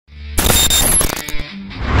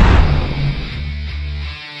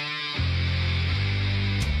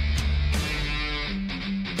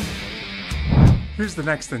Here's the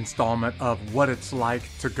next installment of what it's like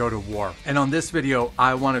to go to war. And on this video,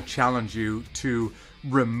 I want to challenge you to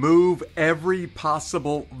remove every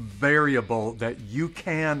possible variable that you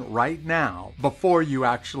can right now before you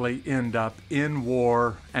actually end up in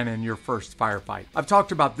war and in your first firefight. I've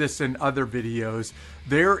talked about this in other videos.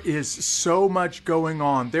 There is so much going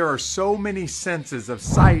on. There are so many senses of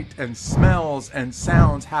sight and smells and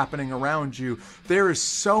sounds happening around you. There is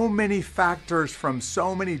so many factors from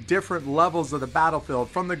so many different levels of the battlefield,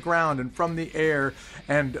 from the ground and from the air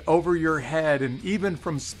and over your head and even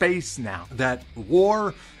from space now, that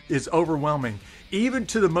war is overwhelming. Even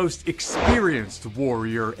to the most experienced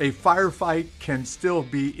warrior, a firefight can still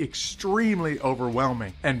be extremely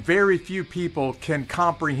overwhelming, and very few people can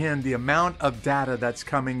comprehend the amount of data that's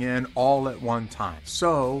coming in all at one time.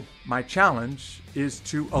 So my challenge is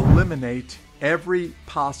to eliminate every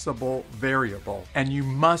possible variable, and you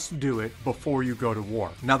must do it before you go to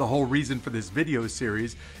war. Now, the whole reason for this video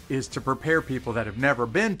series is to prepare people that have never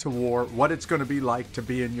been to war what it's going to be like to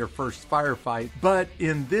be in your first firefight. But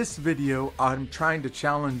in this video, I'm trying to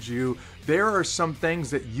challenge you. There are some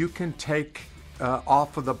things that you can take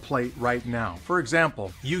off of the plate right now. For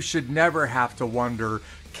example, you should never have to wonder,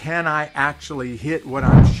 can I actually hit what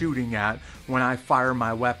I'm shooting at when I fire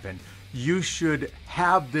my weapon? You should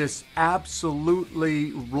have this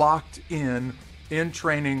absolutely locked in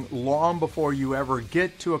training long before you ever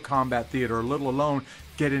get to a combat theater, let alone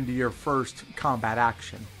get into your first combat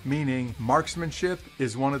action. Meaning marksmanship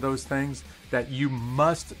is one of those things that you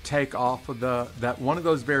must take off of one of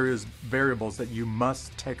those variables that you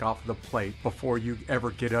must take off of the plate before you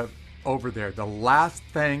ever get over there. The last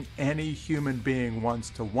thing any human being wants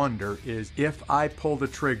to wonder is, if I pull the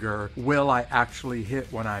trigger, will I actually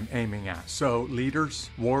hit what I'm aiming at? So leaders,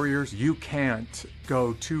 warriors, you can't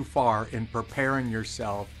go too far in preparing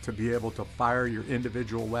yourself to be able to fire your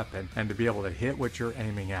individual weapon and to be able to hit what you're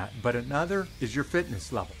aiming at. But another is your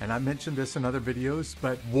fitness level. And I mentioned this in other videos,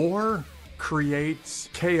 but war creates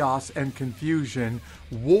chaos and confusion.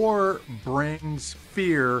 War brings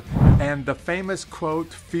fear, and the famous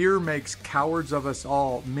quote, "Fear makes cowards of us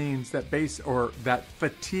all," means that that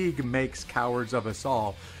fatigue makes cowards of us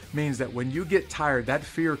all, means that when you get tired, that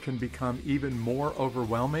fear can become even more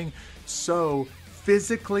overwhelming. So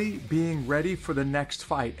physically being ready for the next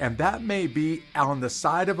fight, and that may be on the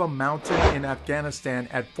side of a mountain in Afghanistan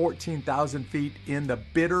at 14,000 feet in the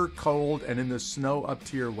bitter cold and in the snow up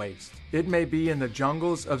to your waist. It may be in the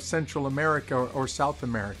jungles of Central America or South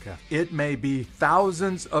America. It may be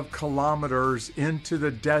thousands of kilometers into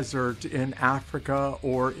the desert in Africa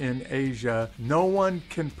or in Asia. No one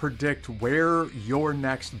can predict where your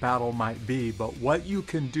next battle might be, but what you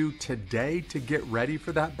can do today to get ready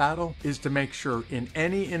for that battle is to make sure in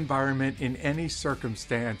any environment, in any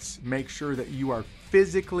circumstance, make sure that you are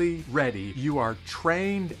physically ready. You are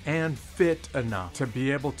trained and fit enough to be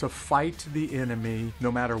able to fight the enemy no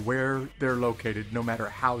matter where they're located, no matter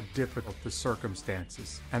how difficult the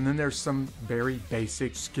circumstances. And then there's some very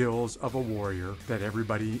basic skills of a warrior that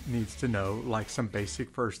everybody needs to know, like some basic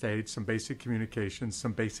first aid, some basic communication,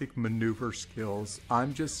 some basic maneuver skills.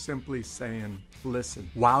 I'm just simply saying, listen,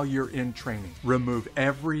 while you're in training, remove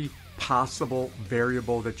every possible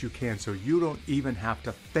variable that you can, so you don't even have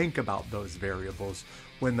to think about those variables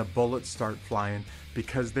when the bullets start flying,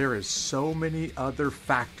 because there is so many other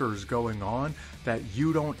factors going on that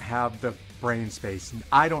you don't have the brain space.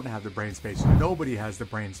 I don't have the brain space. Nobody has the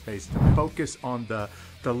brain space to focus on the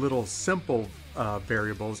little simple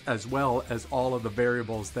variables, as well as all of the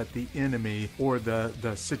variables that the enemy or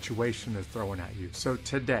the situation is throwing at you. So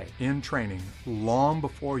today, in training, long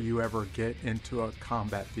before you ever get into a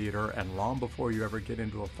combat theater and long before you ever get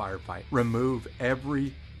into a firefight, remove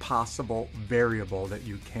every possible variable that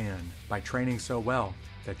you can by training so well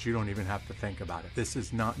that you don't even have to think about it. This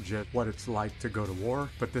is not just what it's like to go to war,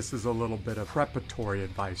 but this is a little bit of preparatory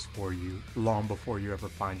advice for you long before you ever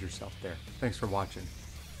find yourself there. Thanks for watching.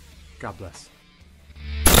 God bless.